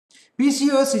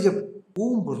PCOS is a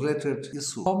womb-related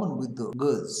issue common with the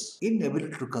girls'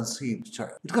 inability to conceive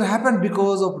child. It can happen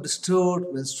because of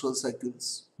disturbed menstrual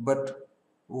cycles, but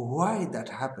why that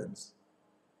happens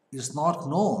is not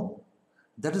known.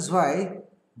 That is why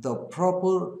the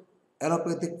proper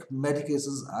allopathic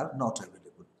medications are not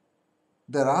available.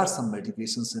 There are some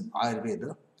medications in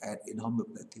Ayurveda and in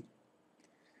homeopathy.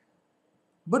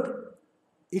 But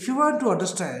if you want to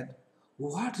understand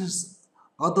what is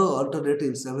other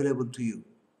alternatives available to you,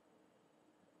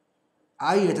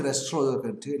 I as an astrologer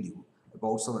can tell you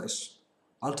about some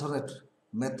alternate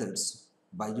methods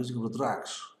by using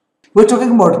Rudraksha. We're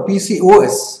talking about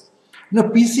PCOS. Now,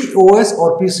 PCOS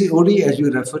or PCOD, as you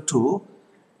refer to,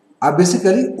 are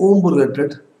basically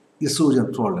womb-related issues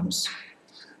and problems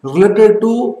related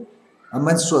to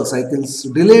menstrual cycles,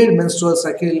 delayed menstrual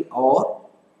cycle or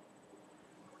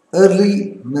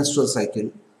early menstrual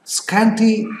cycle,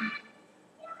 scanty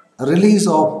release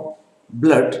of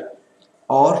blood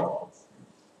or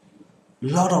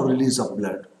lot of release of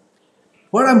blood.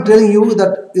 What I'm telling you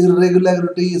that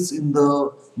irregularities in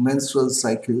the menstrual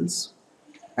cycles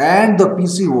and the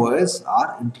PCOS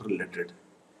are interrelated.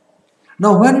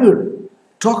 Now, when you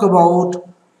talk about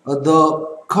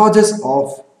the causes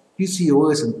of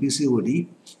PCOS and PCOD,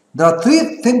 there are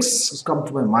three things come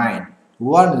to my mind.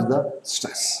 One is the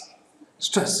stress.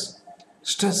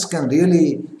 Stress can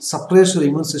really suppress your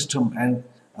immune system, and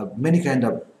many kind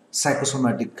of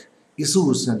psychosomatic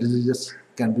issues and diseases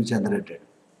can be generated.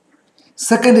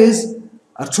 Second is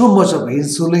too much of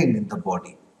insulin in the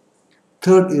body.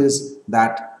 Third is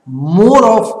that more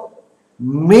of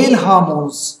male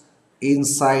hormones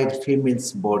inside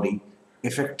female's body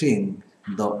affecting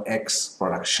the eggs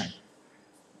production.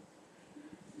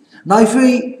 Now, if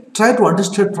we try to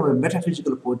understand from a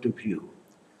metaphysical point of view,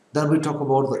 then we talk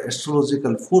about the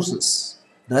astrological forces,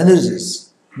 the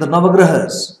energies, the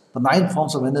Navagrahas, the 9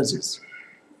 forms of energies.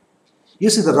 You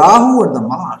see, the Rahu and the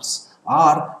Mars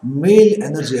are male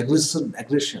energy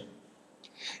aggression.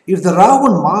 If the Rahu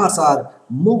and Mars are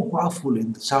more powerful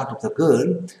in the chart of the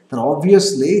girl, then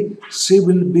obviously she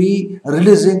will be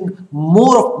releasing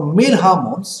more of male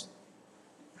hormones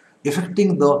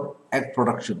affecting the egg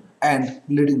production and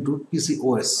leading to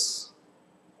PCOS.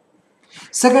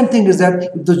 Second thing is that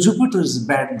if the Jupiter is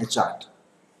bad in the chart,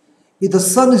 if the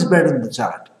Sun is bad in the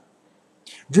chart,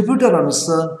 Jupiter and the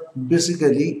Sun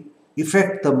basically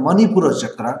affect the Manipura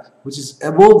chakra, which is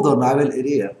above the navel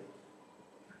area.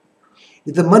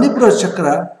 If the Manipura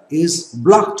chakra is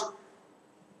blocked,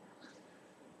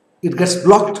 it gets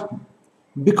blocked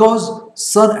because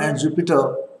Sun and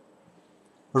Jupiter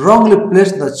wrongly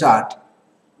placed in the chart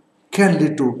can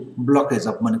lead to blockage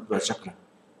of Manipura chakra.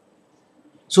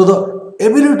 So the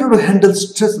ability to handle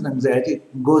stress and anxiety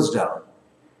goes down.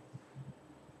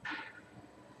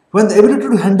 When the ability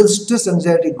to handle stress and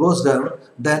anxiety goes down,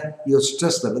 then your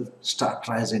stress level starts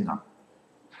rising up.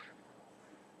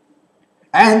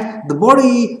 And the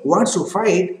body wants to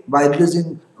fight by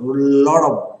releasing a lot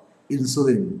of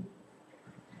insulin.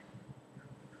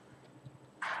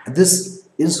 This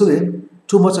insulin,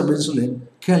 too much of insulin,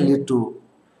 can lead to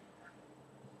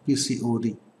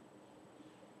PCOD.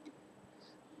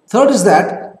 Third is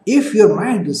that if your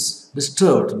mind is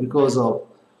disturbed because of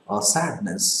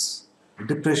sadness,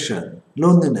 depression,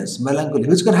 loneliness, melancholy,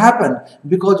 which can happen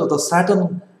because of the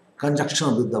Saturn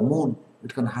conjunction with the moon,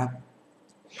 it can happen.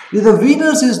 If the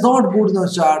Venus is not good in the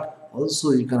chart,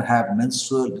 also you can have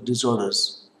menstrual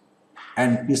disorders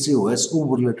and PCOS,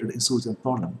 womb-related issues and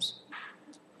problems.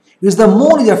 If the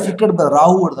moon is affected by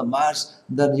Rahu or the Mars,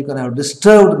 then you can have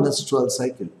disturbed menstrual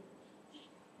cycle.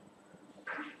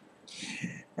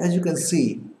 As you can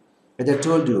see, as I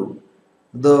told you,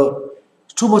 the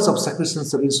too much of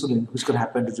secretions of insulin, which can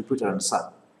happen to Jupiter and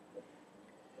Sun.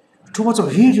 Too much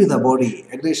of heat in the body,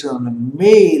 aggression on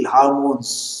male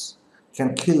hormones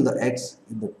can kill the eggs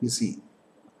in the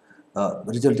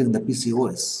resulting in the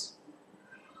PCOS.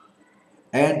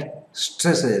 And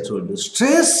stress, as I told you.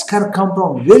 Stress can come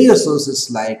from various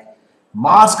sources like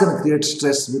Mars can create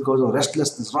stress because of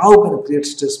restlessness, Rahu can create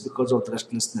stress because of the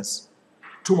restlessness,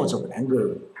 too much of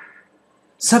anger.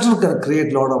 Saturn can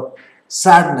create a lot of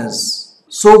sadness.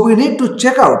 So we need to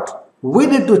check out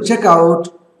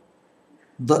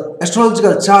the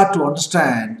astrological chart to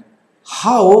understand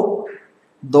how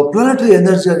the planetary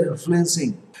energy are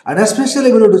influencing. And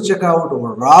especially we need to check out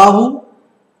our Rahu,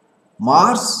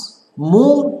 Mars,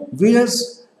 Moon,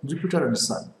 Venus, Jupiter and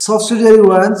Sun. Subsidiary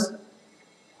ones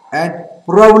and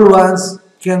probable ones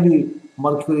can be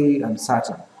Mercury and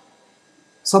Saturn.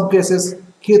 Some cases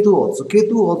Ketu also.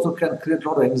 Ketu also can create a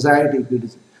lot of anxiety if it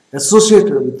is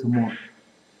associated with the moon.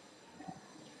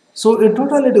 So in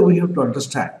totality we have to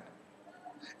understand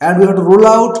and we have to roll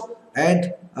out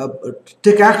and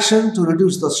take action to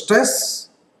reduce the stress,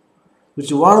 which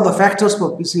is one of the factors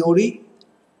for PCOD.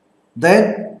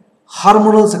 Then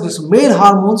hormonal secretion, male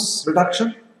hormones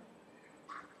reduction.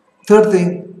 Third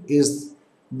thing is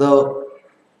the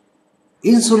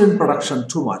insulin production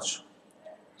too much.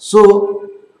 So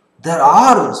there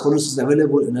are solutions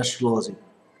available in astrology,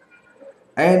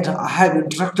 and I have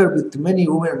interacted with many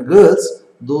women and girls,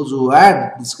 those who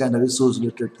had this kind of issues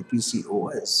related to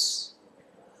PCOS,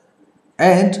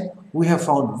 and we have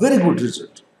found very good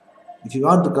result. If you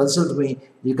want to consult me,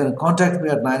 you can contact me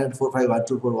at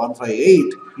 9845124158.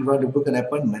 If you want to book an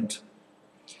appointment,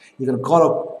 you can call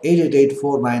up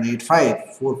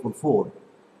 888-4985-444.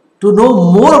 To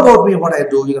know more about me and what I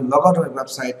do, you can log on to my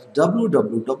website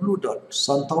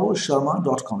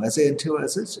www.santhoshsharma.com.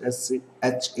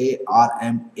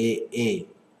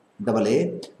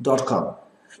 SANTHOSHRMAA.com.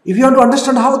 If you want to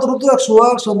understand how the Rudraksha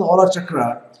works on the Aura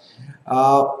Chakra,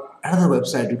 another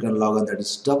website you can log on, that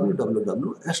is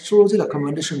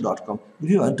www.astrologyrecommendation.com. If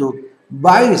you want to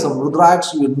buy some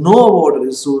Rudraksha, you know about the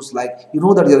issues like you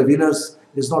know that your Venus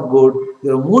is not good,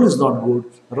 your moon is not good,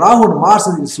 Rahu and Mars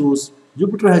has issues,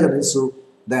 Jupiter has an issue,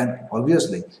 then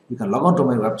obviously you can log on to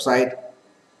my website,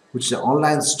 which is an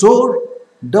online store,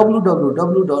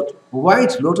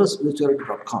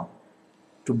 www.whitelotusspirituality.com,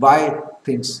 to buy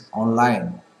things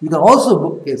online. You can also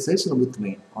book a session with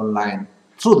me online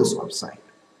through this website.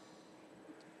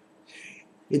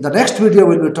 In the next video,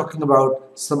 we'll be talking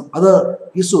about some other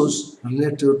issues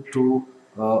related to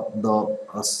the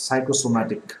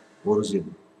psychosomatic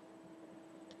origin.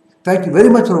 Thank you very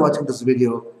much for watching this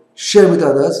video. Share with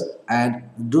others and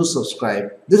do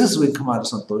subscribe. This is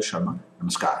Santhosh Sharma.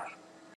 Namaskar.